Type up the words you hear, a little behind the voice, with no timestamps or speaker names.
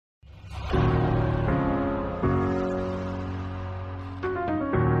This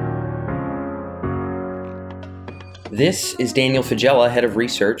is Daniel Faggella, Head of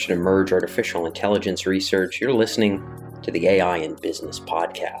Research at Emerge Artificial Intelligence Research. You're listening to the AI in Business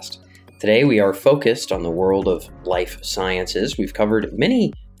podcast. Today we are focused on the world of life sciences. We've covered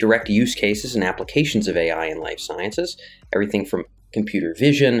many direct use cases and applications of AI in life sciences, everything from computer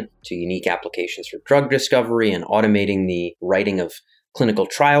vision to unique applications for drug discovery and automating the writing of clinical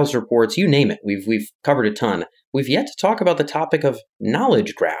trials reports, you name it. We've covered a ton. We've yet to talk about the topic of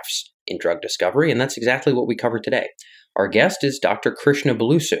knowledge graphs in drug discovery, and that's exactly what we cover today. Our guest is Dr. Krishna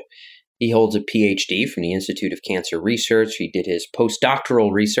Balusu. He holds a PhD from the Institute of Cancer Research. He did his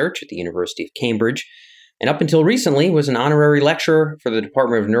postdoctoral research at the University of Cambridge, and up until recently was an honorary lecturer for the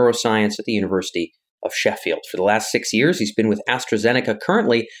Department of Neuroscience at the University of Sheffield. For the last 6 years, he's been with AstraZeneca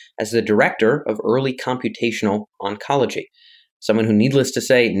currently as the Director of Early Computational Oncology. Someone who, needless to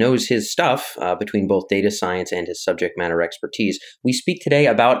say, knows his stuff between both data science and his subject matter expertise. We speak today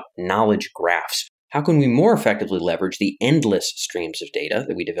about knowledge graphs. How can we more effectively leverage the endless streams of data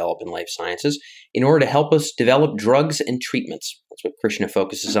that we develop in life sciences in order to help us develop drugs and treatments? That's what Krishna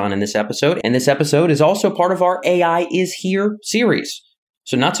focuses on in this episode. And this episode is also part of our AI is Here series.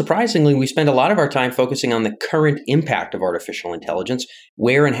 So not surprisingly, we spend a lot of our time focusing on the current impact of artificial intelligence.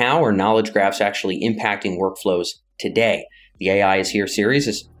 Where and how are knowledge graphs actually impacting workflows today? The AI is Here series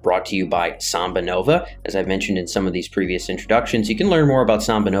is brought to you by SambaNova. As I've mentioned in some of these previous introductions, you can learn more about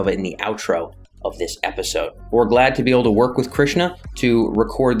SambaNova in the outro of this episode. We're glad to be able to work with Krishna to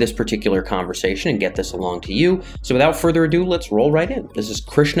record this particular conversation and get this along to you. So without further ado, let's roll right in. This is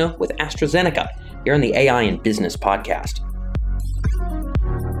Krishna with AstraZeneca here on the AI in Business podcast.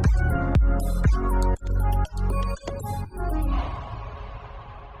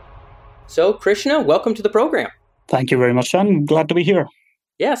 So Krishna, welcome to the program. Thank you very much, Sean. Glad to be here.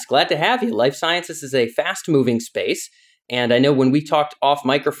 Yes, glad to have you. Life sciences is a fast-moving space. And I know when we talked off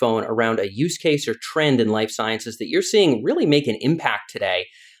microphone around a use case or trend in life sciences that you're seeing really make an impact today,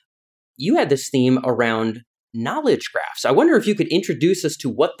 you had this theme around knowledge graphs. I wonder if you could introduce us to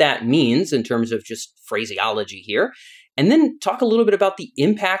what that means in terms of just phraseology here, and then talk a little bit about the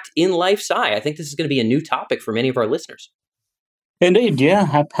impact in life sci. I think this is going to be a new topic for many of our listeners. Indeed, yeah.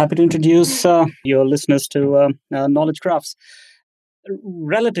 Happy to introduce your listeners to knowledge graphs.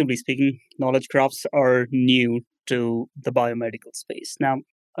 Relatively speaking, knowledge graphs are new to the biomedical space. Now,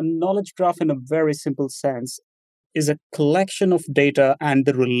 a knowledge graph in a very simple sense is a collection of data and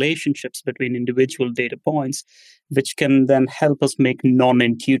the relationships between individual data points, which can then help us make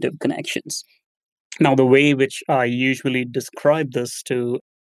non-intuitive connections. Now, the way which I usually describe this to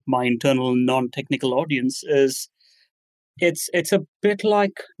my internal non-technical audience is it's a bit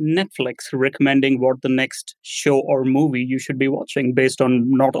like Netflix recommending what the next show or movie you should be watching based on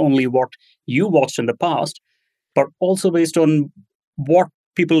not only what you watched in the past, but also based on what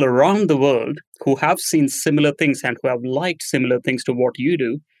people around the world who have seen similar things and who have liked similar things to what you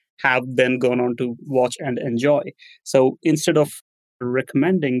do have then gone on to watch and enjoy. So instead of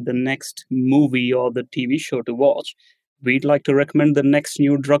recommending the next movie or the TV show to watch, we'd like to recommend the next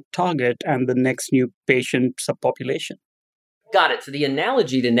new drug target and the next new patient subpopulation. Got it. So the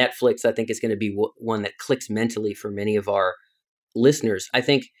analogy to Netflix, I think, is going to be one that clicks mentally for many of our listeners. I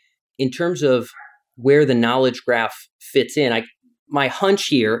think in terms of where the knowledge graph fits in, my hunch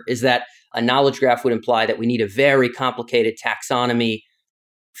here is that a knowledge graph would imply that we need a very complicated taxonomy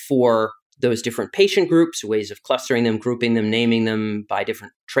for those different patient groups, ways of clustering them, grouping them, naming them by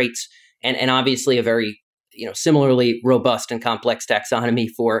different traits, and obviously a very similarly robust and complex taxonomy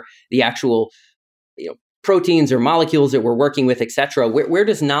for the actual proteins or molecules that we're working with, et cetera. Where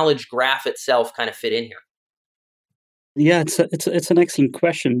does knowledge graph itself kind of fit in here? Yeah, it's an excellent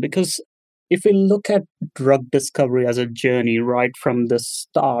question, because if we look at drug discovery as a journey right from the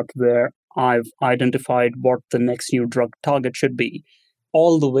start, where I've identified what the next new drug target should be,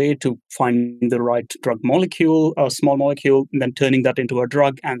 all the way to finding the right drug molecule, a small molecule, and then turning that into a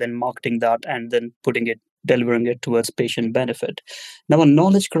drug, and then marketing that, and then delivering it towards patient benefit. Now, a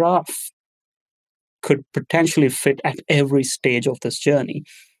knowledge graph could potentially fit at every stage of this journey.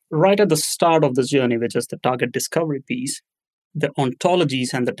 Right at the start of this journey, which is the target discovery piece, the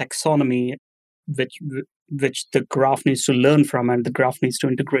ontologies and the taxonomy which the graph needs to learn from and the graph needs to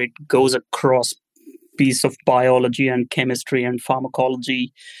integrate goes across piece of biology and chemistry and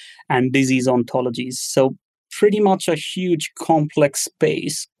pharmacology and disease ontologies. So pretty much a huge complex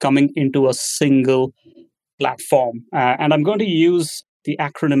space coming into a single platform. And I'm going to use the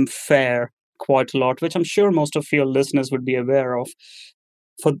acronym FAIR quite a lot, which I'm sure most of your listeners would be aware of.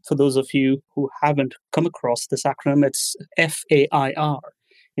 For those of you who haven't come across this acronym, it's FAIR.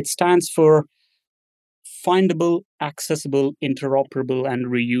 It stands for findable, accessible, interoperable, and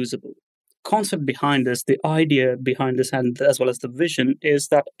reusable. Concept behind this, the idea behind this, and as well as the vision, is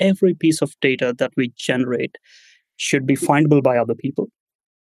that every piece of data that we generate should be findable by other people,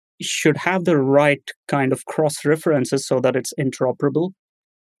 should have the right kind of cross references so that it's interoperable.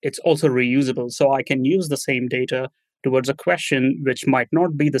 It's also reusable, so I can use the same data towards a question which might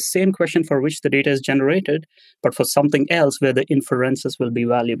not be the same question for which the data is generated, but for something else where the inferences will be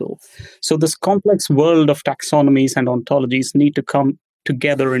valuable. So this complex world of taxonomies and ontologies need to come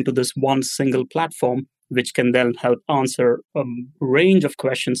together into this one single platform, which can then help answer a range of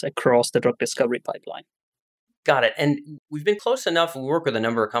questions across the drug discovery pipeline. Got it. And we've been close enough. We work with a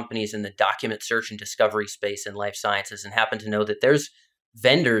number of companies in the document search and discovery space in life sciences and happen to know that there's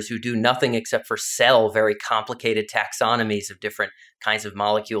vendors who do nothing except for sell very complicated taxonomies of different kinds of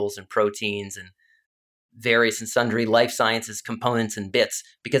molecules and proteins and various and sundry life sciences components and bits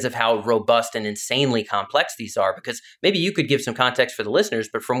because of how robust and insanely complex these are. Because maybe you could give some context for the listeners,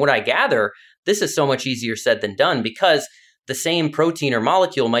 but from what I gather, this is so much easier said than done because the same protein or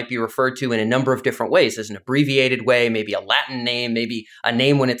molecule might be referred to in a number of different ways. There's an abbreviated way, maybe a Latin name, maybe a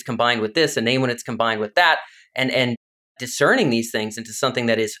name when it's combined with this, a name when it's combined with that. And discerning these things into something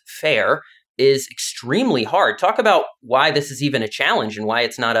that is fair is extremely hard. Talk about why this is even a challenge and why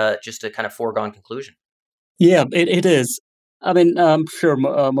it's not just a kind of foregone conclusion. Yeah, it is. I mean, I'm sure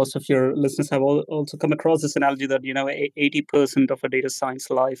most of your listeners have also come across this analogy that, 80% of a data science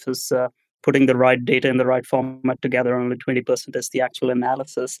life is putting the right data in the right format together. Only 20% is the actual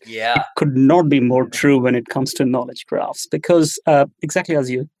analysis. Yeah. It could not be more true when it comes to knowledge graphs because exactly as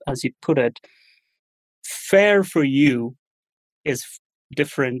you put it, fair for you is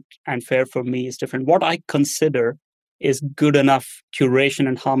different and fair for me is different. What I consider is good enough curation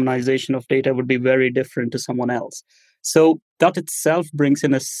and harmonization of data would be very different to someone else. So that itself brings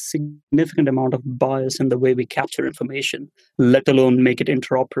in a significant amount of bias in the way we capture information, let alone make it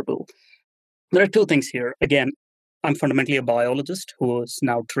interoperable. There are two things here. Again, I'm fundamentally a biologist who is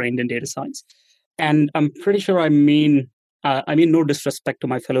now trained in data science. And I'm pretty sure I mean no disrespect to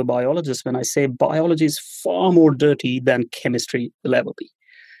my fellow biologists when I say biology is far more dirty than chemistry will ever be.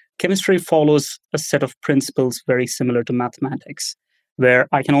 Chemistry follows a set of principles very similar to mathematics, where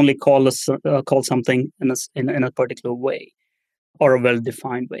I can only call something in a particular way or a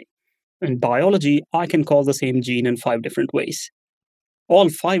well-defined way. In biology, I can call the same gene in 5 different ways. All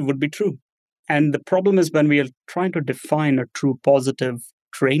 5 would be true. And the problem is when we are trying to define a true positive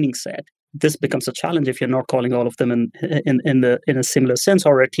training set, this becomes a challenge if you're not calling all of them in a similar sense,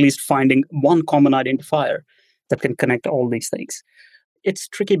 or at least finding one common identifier that can connect all these things. It's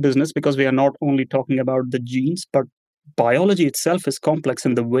tricky business because we are not only talking about the genes, but biology itself is complex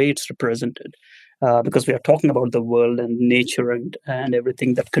in the way it's represented because we are talking about the world and nature and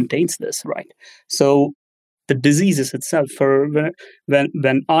everything that contains this, right? So the diseases itself,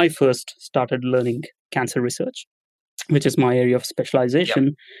 when I first started learning cancer research, which is my area of specialization,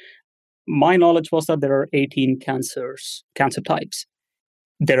 Yep. My knowledge was that there are 18 cancer types.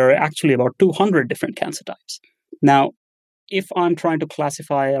 There are actually about 200 different cancer types. Now, if I'm trying to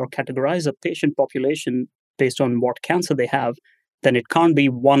classify or categorize a patient population based on what cancer they have, then it can't be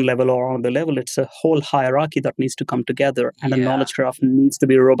one level or another level. It's a whole hierarchy that needs to come together, and a knowledge graph needs to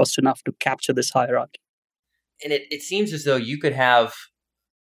be robust enough to capture this hierarchy. And it seems as though you could have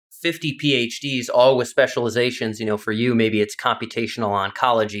 50 PhDs, all with specializations. For you, maybe it's computational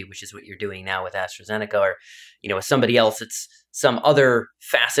oncology, which is what you're doing now with AstraZeneca, or, with somebody else, it's some other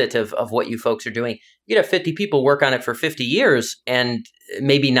facet of what you folks are doing. You could have 50 people work on it for 50 years and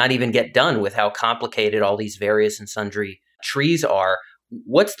maybe not even get done with how complicated all these various and sundry trees are.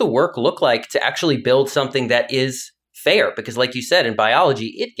 What's the work look like to actually build something that is fair? Because like you said, in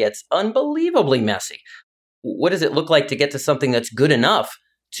biology, it gets unbelievably messy. What does it look like to get to something that's good enough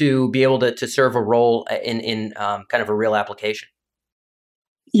to be able to serve a role in kind of a real application?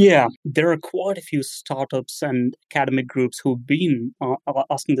 Yeah, there are quite a few startups and academic groups who've been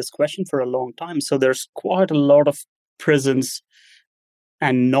asking this question for a long time. So there's quite a lot of presence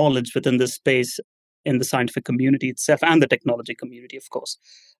and knowledge within this space in the scientific community itself and the technology community, of course.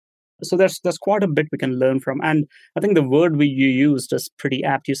 So there's quite a bit we can learn from. And I think the word you used is pretty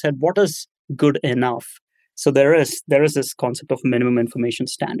apt. You said, what is good enough? So there is this concept of minimum information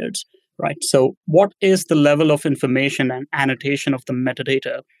standards, right? So what is the level of information and annotation of the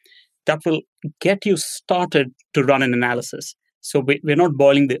metadata that will get you started to run an analysis? So we're not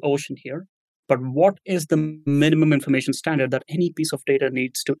boiling the ocean here, but what is the minimum information standard that any piece of data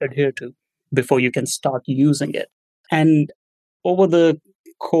needs to adhere to before you can start using it? And over the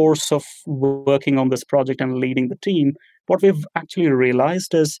course of working on this project and leading the team, what we've actually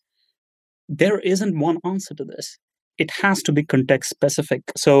realized is there isn't one answer to this. It has to be context specific.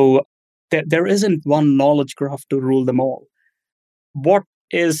 So there isn't one knowledge graph to rule them all. What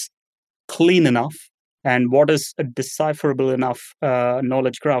is clean enough and what is a decipherable enough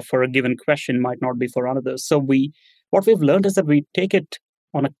knowledge graph for a given question might not be for another. So what we've learned is that we take it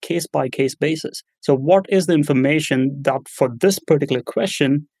on a case-by-case basis. So what is the information that for this particular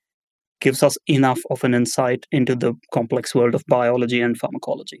question gives us enough of an insight into the complex world of biology and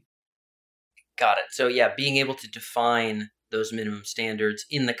pharmacology? Got it. So yeah, being able to define those minimum standards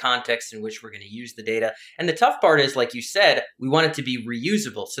in the context in which we're going to use the data. And the tough part is, like you said, we want it to be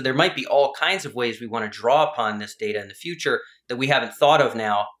reusable. So there might be all kinds of ways we want to draw upon this data in the future that we haven't thought of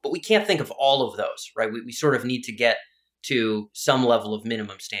now, but we can't think of all of those, right? We sort of need to get to some level of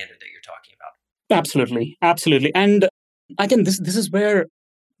minimum standard that you're talking about. Absolutely. Absolutely. And again, this is where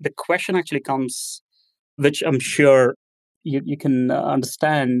the question actually comes, which I'm sure you can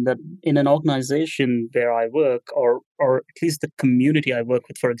understand that in an organization where I work, or at least the community I work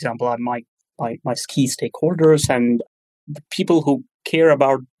with, for example, are my key stakeholders and the people who care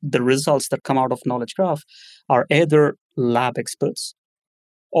about the results that come out of Knowledge Graph are either lab experts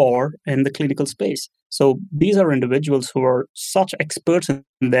or in the clinical space. So these are individuals who are such experts in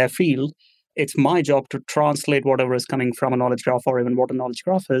their field. It's my job to translate whatever is coming from a knowledge graph or even what a knowledge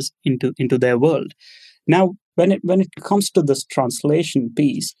graph is into their world. Now, when it comes to this translation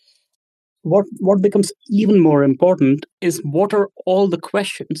piece, what becomes even more important is what are all the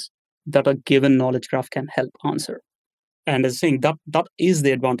questions that a given knowledge graph can help answer. And as saying that is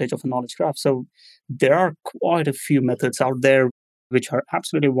the advantage of a knowledge graph. So there are quite a few methods out there which are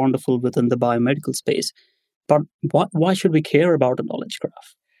absolutely wonderful within the biomedical space. But why should we care about a knowledge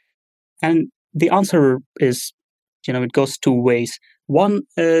graph? And the answer is, it goes two ways. One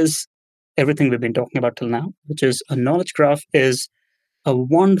is everything we've been talking about till now, which is a knowledge graph is a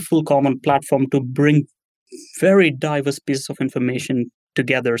wonderful common platform to bring very diverse pieces of information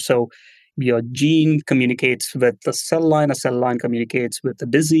together. So your gene communicates with a cell line communicates with a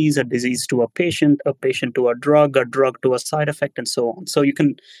disease to a patient to a drug to a side effect, and so on. So you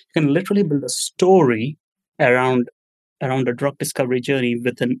can literally build a story around a drug discovery journey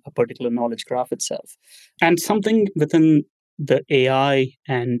within a particular knowledge graph itself. And something within the AI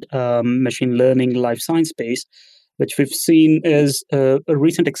and machine learning life science space, which we've seen is a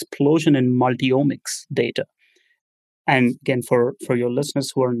recent explosion in multi-omics data. And again, for your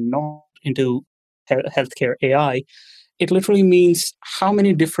listeners who are not into healthcare AI, it literally means how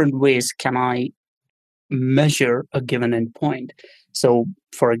many different ways can I measure a given endpoint. So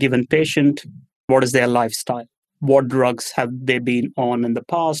for a given patient, what is their lifestyle? What drugs have they been on in the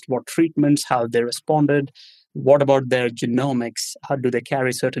past? What treatments? How have they responded? What about their genomics? How do they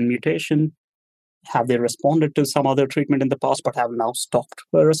carry certain mutation? Have they responded to some other treatment in the past but have now stopped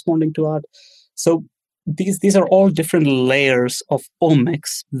responding to it? So these are all different layers of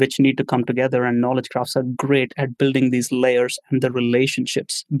omics which need to come together, and knowledge graphs are great at building these layers and the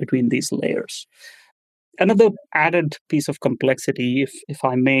relationships between these layers. Another added piece of complexity, if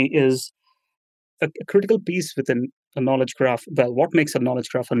I may, is a critical piece within a knowledge graph. Well, what makes a knowledge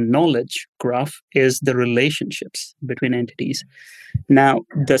graph a knowledge graph is the relationships between entities. Now,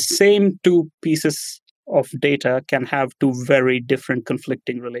 the same two pieces of data can have two very different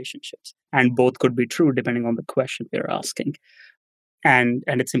conflicting relationships, and both could be true depending on the question we're asking. And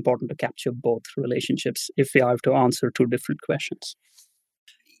it's important to capture both relationships if we have to answer two different questions.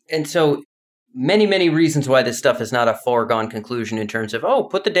 And so many, many reasons why this stuff is not a foregone conclusion in terms of,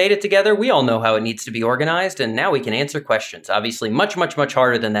 put the data together. We all know how it needs to be organized, and now we can answer questions. Obviously, much, much, much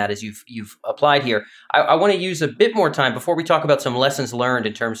harder than that as you've applied here. I want to use a bit more time before we talk about some lessons learned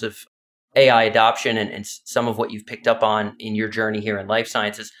in terms of AI adoption and some of what you've picked up on in your journey here in life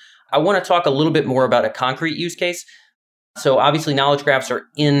sciences. I want to talk a little bit more about a concrete use case. So obviously knowledge graphs are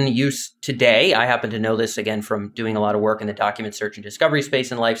in use today. I happen to know this again from doing a lot of work in the document search and discovery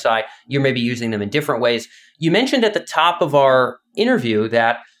space in life sci. You're maybe using them in different ways. You mentioned at the top of our interview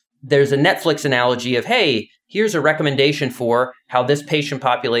that there's a Netflix analogy of, hey, here's a recommendation for how this patient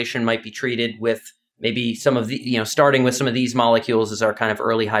population might be treated with maybe some of the, starting with some of these molecules as our kind of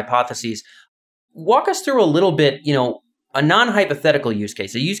early hypotheses. Walk us through a little bit, a non-hypothetical use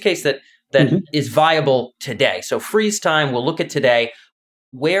case, a use case that is viable today. So freeze time, we'll look at today.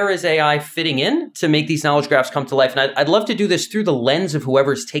 Where is AI fitting in to make these knowledge graphs come to life? And I'd love to do this through the lens of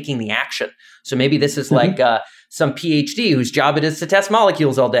whoever's taking the action. So maybe this is like some PhD whose job it is to test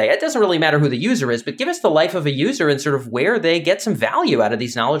molecules all day. It doesn't really matter who the user is, but give us the life of a user and sort of where they get some value out of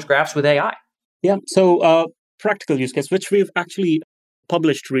these knowledge graphs with AI. Yeah, so practical use case, which we've actually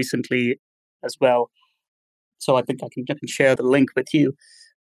published recently as well. So I think I can share the link with you.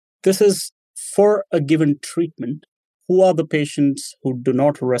 This is for a given treatment. Who are the patients who do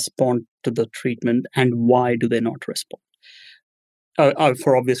not respond to the treatment, and why do they not respond?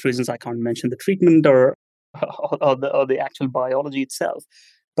 For obvious reasons, I can't mention the treatment or the actual biology itself.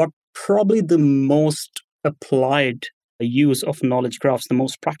 But probably the most applied use of knowledge graphs, the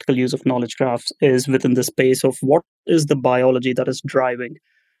most practical use of knowledge graphs is within the space of what is the biology that is driving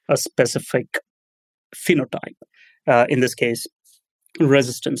a specific phenotype. In this case,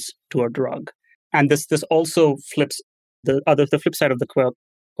 resistance to a drug. And this also flips the flip side of the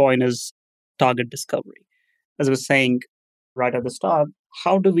coin is target discovery. As I was saying right at the start,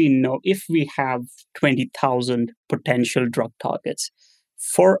 how do we know if we have 20,000 potential drug targets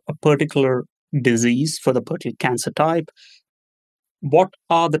for a particular disease, for the particular cancer type? What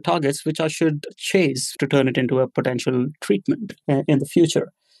are the targets which I should chase to turn it into a potential treatment in the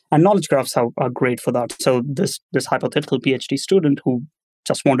future? And knowledge graphs are great for that. So this hypothetical PhD student who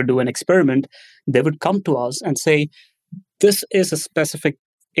just want to do an experiment, they would come to us and say, this is a specific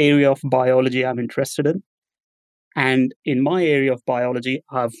area of biology I'm interested in. And in my area of biology,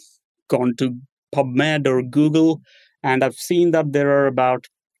 I've gone to PubMed or Google, and I've seen that there are about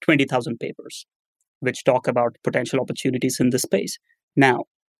 20,000 papers which talk about potential opportunities in this space. Now,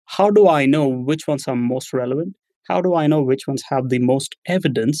 how do I know which ones are most relevant? How do I know which ones have the most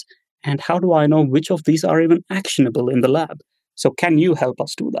evidence? And how do I know which of these are even actionable in the lab? So can you help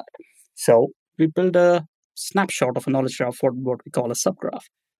us do that? So we build a snapshot of a knowledge graph for what we call a subgraph.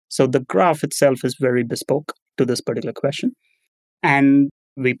 So the graph itself is very bespoke to this particular question. And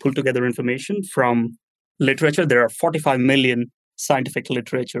we pull together information from literature. There are 45 million scientific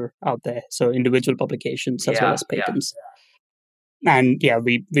literature out there. So individual publications as well as patents. Yeah. And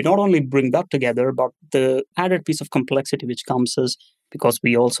we not only bring that together, but the added piece of complexity which comes is because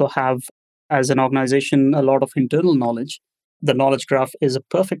we also have, as an organization, a lot of internal knowledge. The knowledge graph is a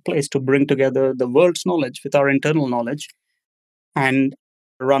perfect place to bring together the world's knowledge with our internal knowledge and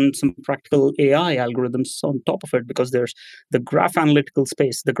run some practical AI algorithms on top of it, because there's the graph analytical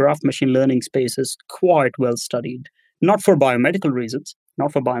space, the graph machine learning space is quite well studied, not for biomedical reasons,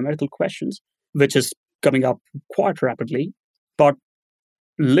 not for biomedical questions, which is coming up quite rapidly, but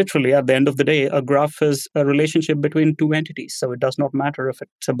literally at the end of the day, a graph is a relationship between two entities. So it does not matter if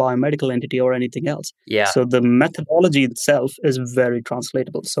it's a biomedical entity or anything else. Yeah. So the methodology itself is very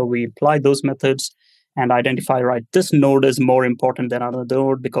translatable. So we apply those methods and identify, right, this node is more important than another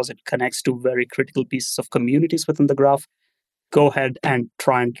node because it connects to very critical pieces of communities within the graph. Go ahead and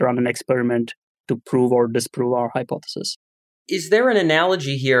try and run an experiment to prove or disprove our hypothesis. Is there an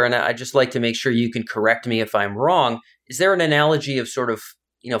analogy here, and I'd just like to make sure you can correct me if I'm wrong, is there an analogy of sort of,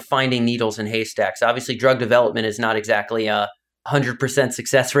 finding needles in haystacks? Obviously, drug development is not exactly a 100%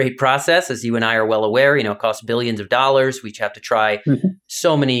 success rate process, as you and I are well aware. It costs billions of dollars. We have to try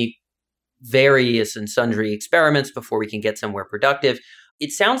so many various and sundry experiments before we can get somewhere productive.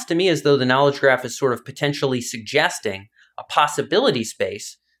 It sounds to me as though the knowledge graph is sort of potentially suggesting a possibility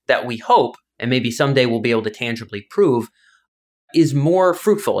space that we hope, and maybe someday we'll be able to tangibly prove, is more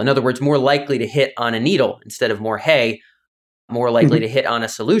fruitful. In other words, more likely to hit on a needle instead of more hay, more likely to hit on a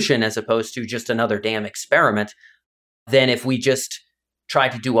solution as opposed to just another damn experiment than if we just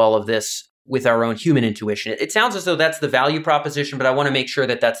tried to do all of this with our own human intuition. It sounds as though that's the value proposition, but I want to make sure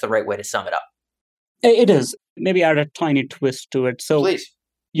that that's the right way to sum it up. It is. Maybe add a tiny twist to it. So please.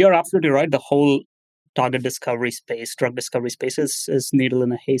 You're absolutely right. The whole target discovery space, drug discovery space is needle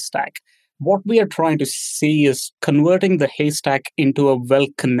in a haystack. What we are trying to see is converting the haystack into a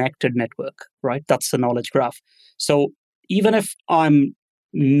well-connected network, right? That's the knowledge graph. So even if I'm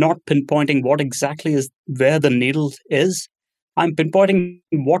not pinpointing what exactly is where the needle is, I'm pinpointing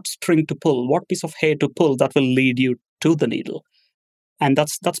what string to pull, what piece of hay to pull that will lead you to the needle. And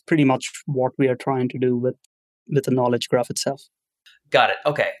that's pretty much what we are trying to do with the knowledge graph itself. Got it.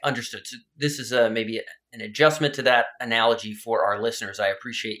 Okay, understood. So this is maybe an adjustment to that analogy for our listeners. I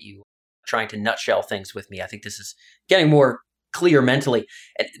appreciate you trying to nutshell things with me. I think this is getting more clear mentally.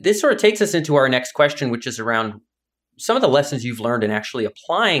 And this sort of takes us into our next question, which is around some of the lessons you've learned in actually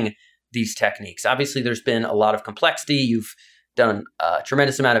applying these techniques. Obviously, there's been a lot of complexity. You've done a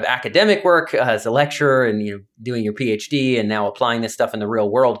tremendous amount of academic work as a lecturer and doing your PhD and now applying this stuff in the real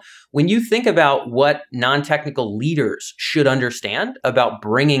world. When you think about what non-technical leaders should understand about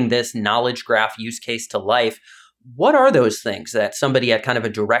bringing this knowledge graph use case to life, what are those things that somebody at kind of a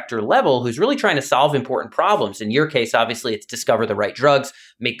director level who's really trying to solve important problems? In your case, obviously, it's discover the right drugs,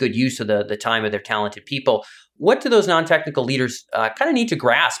 make good use of the time of their talented people. What do those non-technical leaders kind of need to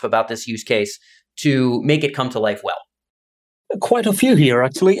grasp about this use case to make it come to life well? Quite a few here,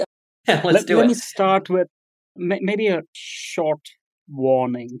 actually. Let me start with Maybe a short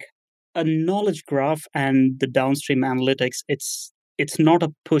warning. A knowledge graph and the downstream analytics, it's not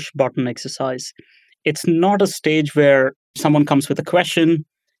a push button exercise. It's not a stage where someone comes with a question.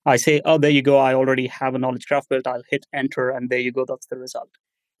 I say, oh, there you go. I already have a knowledge graph built. I'll hit enter and there you go. That's the result.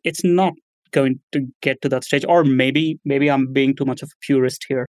 It's not going to get to that stage. Or maybe I'm being too much of a purist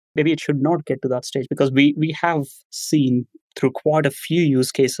here. Maybe it should not get to that stage because we have seen through quite a few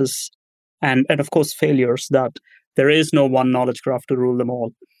use cases and of course failures that there is no one knowledge graph to rule them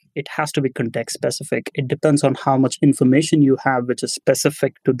all. It has to be context specific. It depends on how much information you have, which is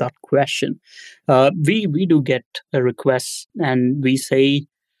specific to that question. We do get a request and we say,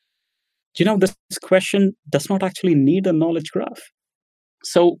 this question does not actually need a knowledge graph.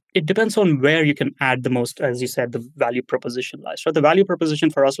 So it depends on where you can add the most, as you said, the value proposition lies. So the value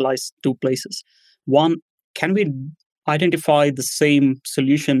proposition for us lies two places. One, can we identify the same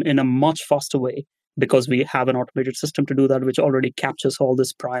solution in a much faster way? Because we have an automated system to do that, which already captures all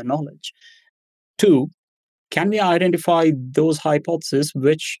this prior knowledge. Two, can we identify those hypotheses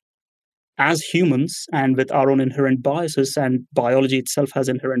which, as humans and with our own inherent biases, and biology itself has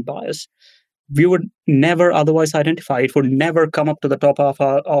inherent bias, we would never otherwise identify. It would never come up to the top of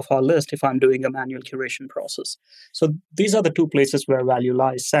our list if I'm doing a manual curation process. So these are the two places where value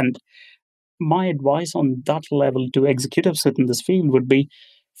lies. And my advice on that level to executives within this field would be,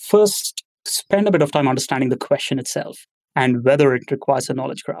 first, spend a bit of time understanding the question itself and whether it requires a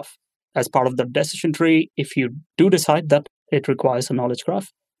knowledge graph. As part of the decision tree, if you do decide that it requires a knowledge graph,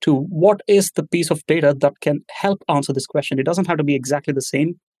 to what is the piece of data that can help answer this question? It doesn't have to be exactly the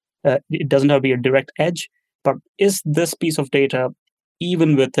same. It doesn't have to be a direct edge, but is this piece of data,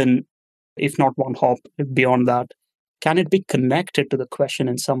 even within, if not one hop beyond that, can it be connected to the question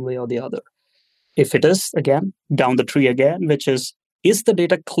in some way or the other? If it is, again, down the tree again, which is the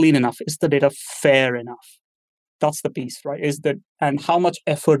data clean enough? Is the data fair enough? That's the piece, right? And how much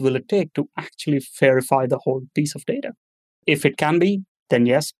effort will it take to actually verify the whole piece of data? If it can be, then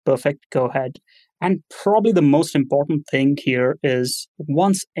yes, perfect, go ahead. And probably the most important thing here is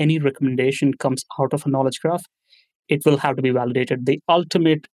once any recommendation comes out of a knowledge graph, it will have to be validated. The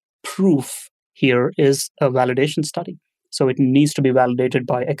ultimate proof here is a validation study. So it needs to be validated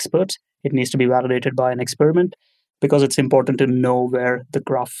by experts. It needs to be validated by an experiment, because it's important to know where the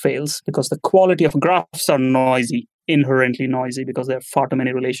graph fails, because the quality of graphs are noisy, inherently noisy, because there are far too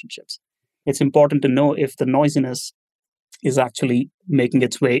many relationships. It's important to know if the noisiness is actually making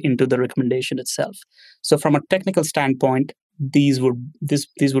its way into the recommendation itself. So from a technical standpoint, these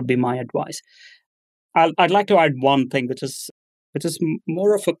would be my advice. I'd like to add one thing, which is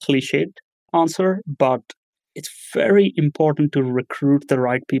more of a cliched answer, but it's very important to recruit the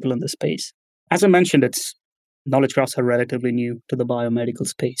right people in the space. As I mentioned, knowledge graphs are relatively new to the biomedical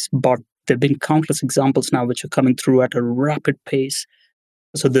space, but there have been countless examples now which are coming through at a rapid pace.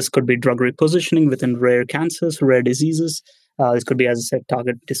 So this could be drug repositioning within rare cancers, rare diseases. This could be, as I said,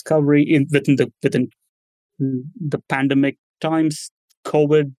 target discovery within the pandemic times.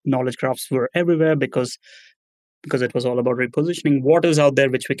 COVID knowledge graphs were everywhere because it was all about repositioning. What is out there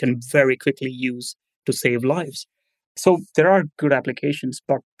which we can very quickly use to save lives? So there are good applications,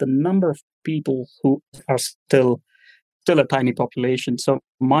 but the number of people who are still a tiny population. So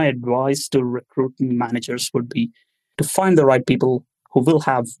my advice to recruitment managers would be to find the right people who will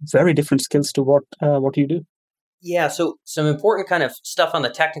have very different skills to what you do. Yeah, so some important kind of stuff on the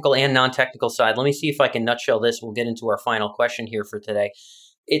technical and non-technical side. Let me see if I can nutshell this. We'll get into our final question here for today.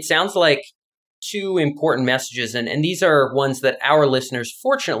 It sounds like two important messages, and these are ones that our listeners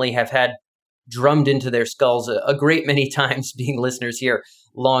fortunately have had drummed into their skulls a great many times, being listeners here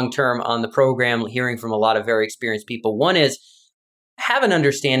long-term on the program, hearing from a lot of very experienced people. One is, have an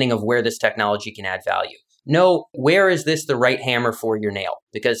understanding of where this technology can add value. Know, where is this the right hammer for your nail?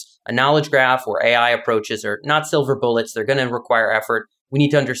 Because a knowledge graph or AI approaches are not silver bullets. They're going to require effort. We need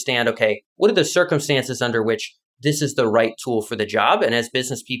to understand, okay, what are the circumstances under which this is the right tool for the job? And as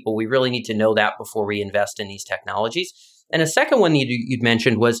business people, we really need to know that before we invest in these technologies. And a second one you'd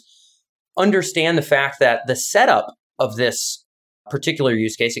mentioned was understand the fact that the setup of this particular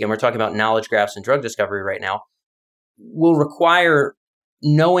use case, again, we're talking about knowledge graphs and drug discovery right now, will require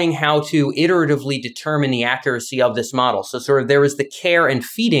knowing how to iteratively determine the accuracy of this model. So sort of there is the care and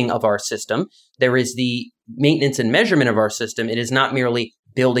feeding of our system. There is the maintenance and measurement of our system. It is not merely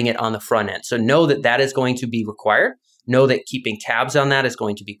building it on the front end. So know that that is going to be required. Know that keeping tabs on that is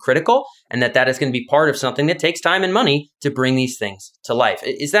going to be critical, and that is going to be part of something that takes time and money to bring these things to life.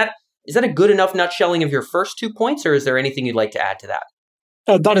 Is that a good enough nutshelling of your first 2 points, or is there anything you'd like to add to that?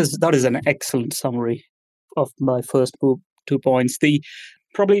 That is an excellent summary of my first 2 points.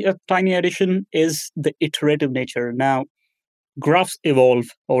 probably a tiny addition is the iterative nature. Now, graphs evolve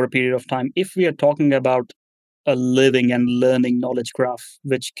over a period of time. If we are talking about a living and learning knowledge graph,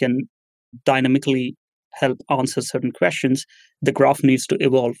 which can dynamically help answer certain questions, the graph needs to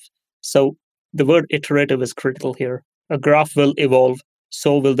evolve. So the word iterative is critical here. A graph will evolve,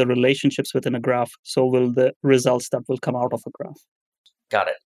 so will the relationships within a graph, so will the results that will come out of a graph. Got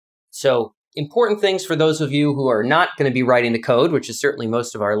it. So important things for those of you who are not going to be writing the code, which is certainly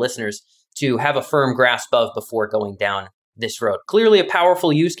most of our listeners, to have a firm grasp of before going down this road. Clearly a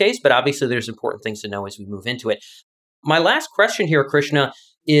powerful use case, but obviously there's important things to know as we move into it. My last question here, Krishna,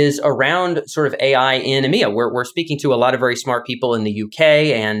 is around sort of AI in EMEA. We're speaking to a lot of very smart people in the UK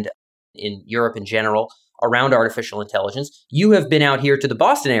and in Europe in general around artificial intelligence. You have been out here to the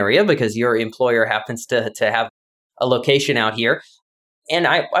Boston area because your employer happens to have a location out here. And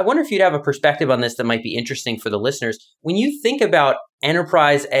I wonder if you'd have a perspective on this that might be interesting for the listeners. When you think about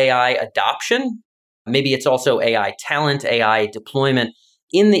enterprise AI adoption, maybe it's also AI talent, AI deployment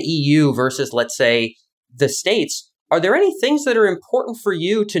in the EU versus, let's say, the States, are there any things that are important for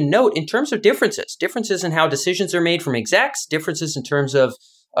you to note in terms of differences? Differences in how decisions are made from execs, differences in terms of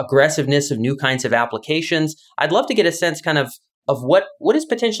aggressiveness of new kinds of applications. I'd love to get a sense kind of what is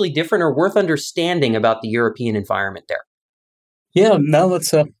potentially different or worth understanding about the European environment there. Yeah, no,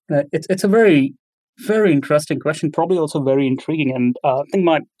 it's a very, very interesting question, probably also very intriguing. And I think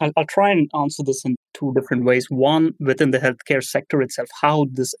I'll try and answer this in two different ways. One, within the healthcare sector itself, how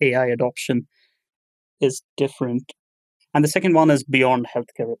this AI adoption is different. And the second one is beyond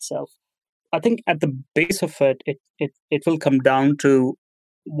healthcare itself. I think at the base of it will come down to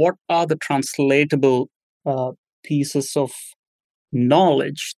what are the translatable pieces of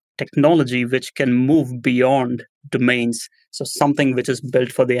knowledge, technology, which can move beyond domains. So something which is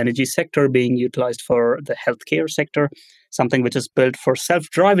built for the energy sector being utilized for the healthcare sector, something which is built for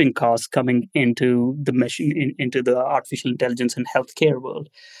self-driving cars coming into the machine, into the artificial intelligence and healthcare world.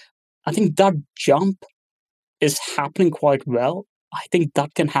 I think that jump is happening quite well. I think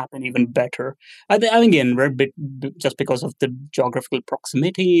that can happen even better. I think again, just because of the geographical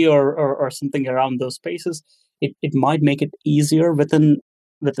proximity or something around those spaces, it might make it easier within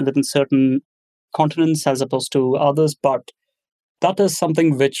certain continents as opposed to others. But that is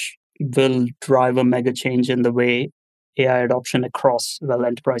something which will drive a mega change in the way AI adoption across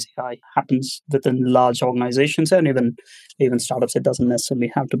enterprise AI happens within large organizations and even startups. It doesn't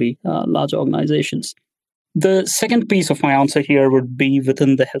necessarily have to be large organizations. The second piece of my answer here would be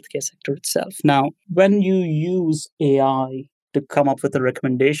within the healthcare sector itself. Now, when you use AI to come up with a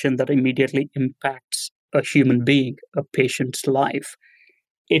recommendation that immediately impacts a human being, a patient's life,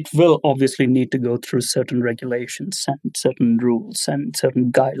 it will obviously need to go through certain regulations and certain rules and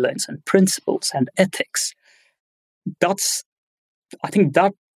certain guidelines and principles and ethics. I think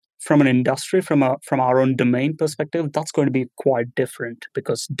that from an industry, from our own domain perspective, that's going to be quite different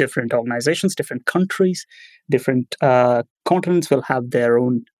because different organizations, different countries, different continents will have their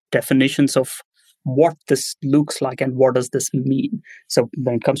own definitions of what this looks like and what does this mean. So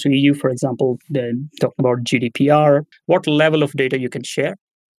when it comes to EU, for example, they're talking about GDPR, what level of data you can share,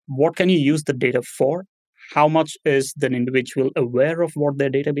 what can you use the data for, how much is the individual aware of what their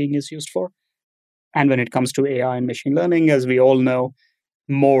data being is used for. And when it comes to AI and machine learning, as we all know,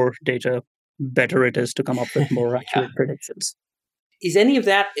 more data, better it is to come up with more accurate predictions. Is any of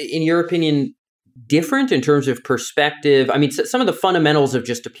that, in your opinion, different in terms of perspective? I mean, some of the fundamentals of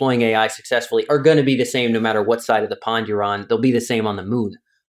just deploying AI successfully are going to be the same no matter what side of the pond you're on. They'll be the same on the moon.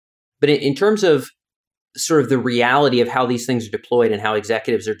 But in terms of sort of the reality of how these things are deployed and how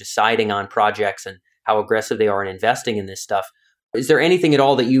executives are deciding on projects and how aggressive they are in investing in this stuff, is there anything at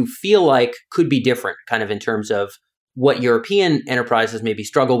all that you feel like could be different kind of in terms of what European enterprises maybe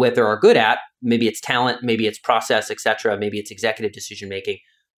struggle with or are good at? Maybe it's talent, maybe it's process, et cetera. Maybe it's executive decision-making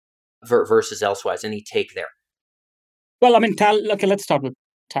versus elsewise. Any take there? Well, I mean, talent. Okay, let's start with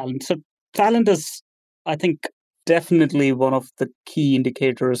talent. So talent is, I think, definitely one of the key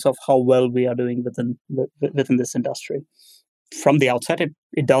indicators of how well we are doing within this industry. From the outset,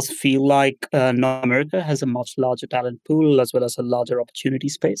 it does feel like North America has a much larger talent pool as well as a larger opportunity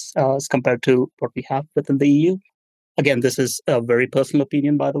space as compared to what we have within the EU. Again, this is a very personal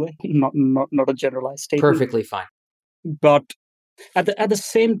opinion, by the way, not a generalized statement. Perfectly fine. But at the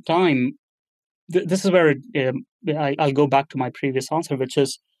same time, this is where I'll go back to my previous answer, which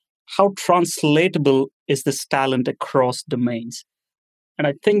is how translatable is this talent across domains? And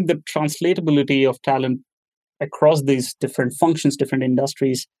I think the translatability of talent across these different functions, different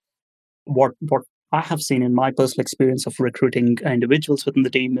industries, what I have seen in my personal experience of recruiting individuals within the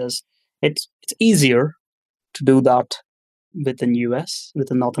team is it's easier to do that within US,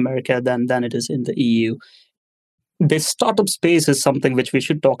 within North America, than it is in the EU. The startup space is something which we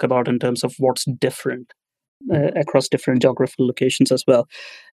should talk about in terms of what's different across different geographical locations as well.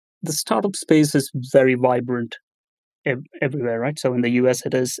 The startup space is very vibrant everywhere, right? So in the US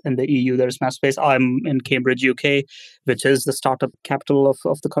it is, in the EU there's mass space. I'm in Cambridge, UK, which is the startup capital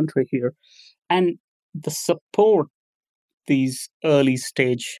of the country here. And the support these early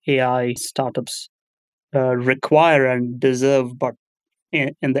stage AI startups require and deserve, but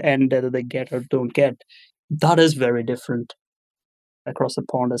in the end, whether they get or don't get, that is very different across the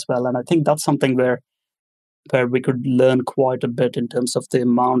pond as well. And I think that's something where we could learn quite a bit in terms of the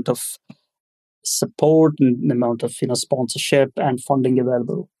amount of support and the amount of sponsorship and funding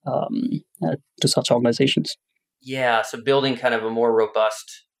available to such organizations. Yeah, so building kind of a more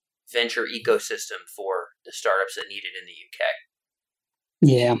robust venture ecosystem for the startups that need it in the UK.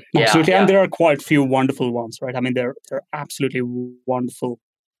 Yeah, absolutely. And there are quite few wonderful ones, right? I mean, there are absolutely wonderful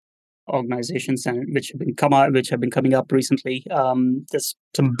organizations and which have been coming up recently. There's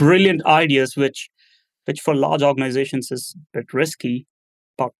some brilliant ideas which for large organizations is a bit risky,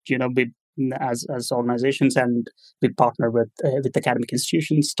 but we as organizations, and we partner with academic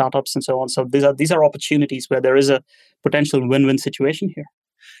institutions, startups, and so on. So these are opportunities where there is a potential win-win situation here.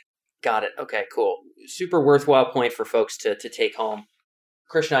 Got it. Okay, cool. Super worthwhile point for folks to take home.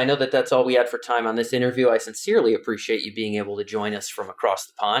 Krishna, I know that's all we had for time on this interview. I sincerely appreciate you being able to join us from across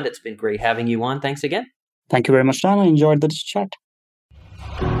the pond. It's been great having you on. Thanks again. Thank you very much, Dan. I enjoyed the chat.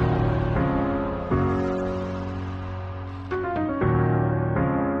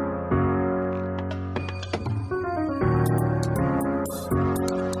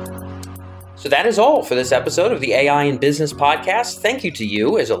 So that is all for this episode of the AI in Business podcast. Thank you to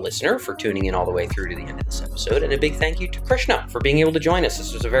you as a listener for tuning in all the way through to the end of this episode. And a big thank you to Krishna for being able to join us.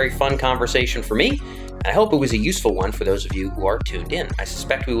 This was a very fun conversation for me. And I hope it was a useful one for those of you who are tuned in. I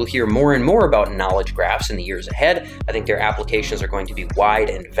suspect we will hear more and more about knowledge graphs in the years ahead. I think their applications are going to be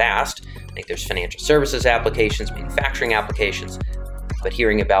wide and vast. I think there's financial services applications, manufacturing applications. But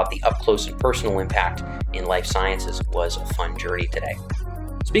hearing about the up close and personal impact in life sciences was a fun journey today.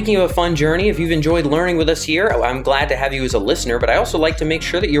 Speaking of a fun journey, if you've enjoyed learning with us here, I'm glad to have you as a listener, but I also like to make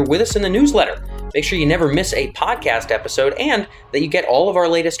sure that you're with us in the newsletter. Make sure you never miss a podcast episode and that you get all of our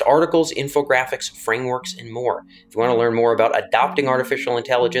latest articles, infographics, frameworks, and more. If you want to learn more about adopting artificial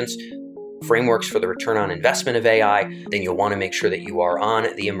intelligence, frameworks for the return on investment of AI, then you'll want to make sure that you are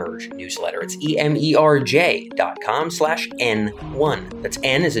on the Emerge newsletter. It's emerj.com/N1. That's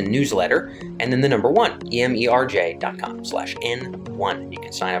N as in newsletter, and then the number 1, emerj.com/N1. You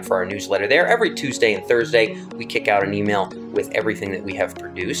can sign up for our newsletter there. Every Tuesday and Thursday, we kick out an email with everything that we have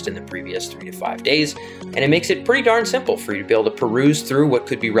produced in the previous 3 to 5 days, and it makes it pretty darn simple for you to be able to peruse through what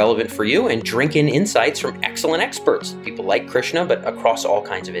could be relevant for you and drink in insights from excellent experts, people like Krishna, but across all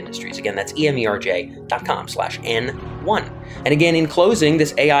kinds of industries. Again, that's emerj.com/N1. And again, in closing,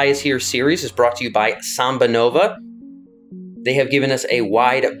 this AI is Here series is brought to you by Samba Nova. They have given us a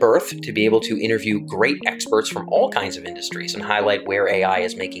wide berth to be able to interview great experts from all kinds of industries and highlight where AI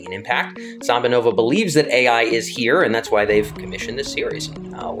is making an impact. Samba Nova believes that AI is here, and that's why they've commissioned this series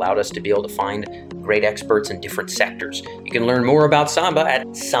and allowed us to be able to find great experts in different sectors. You can learn more about Samba at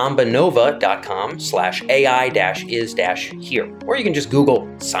sambanova.com/AI-is-here. Or you can just Google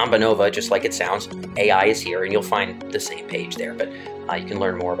Samba Nova, just like it sounds, AI is here, and you'll find the same page there. But you can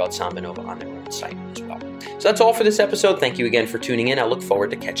learn more about Samba Nova on their own site as well. So that's all for this episode. Thank you again for tuning in. I look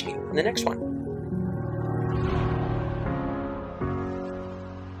forward to catching you in the next one.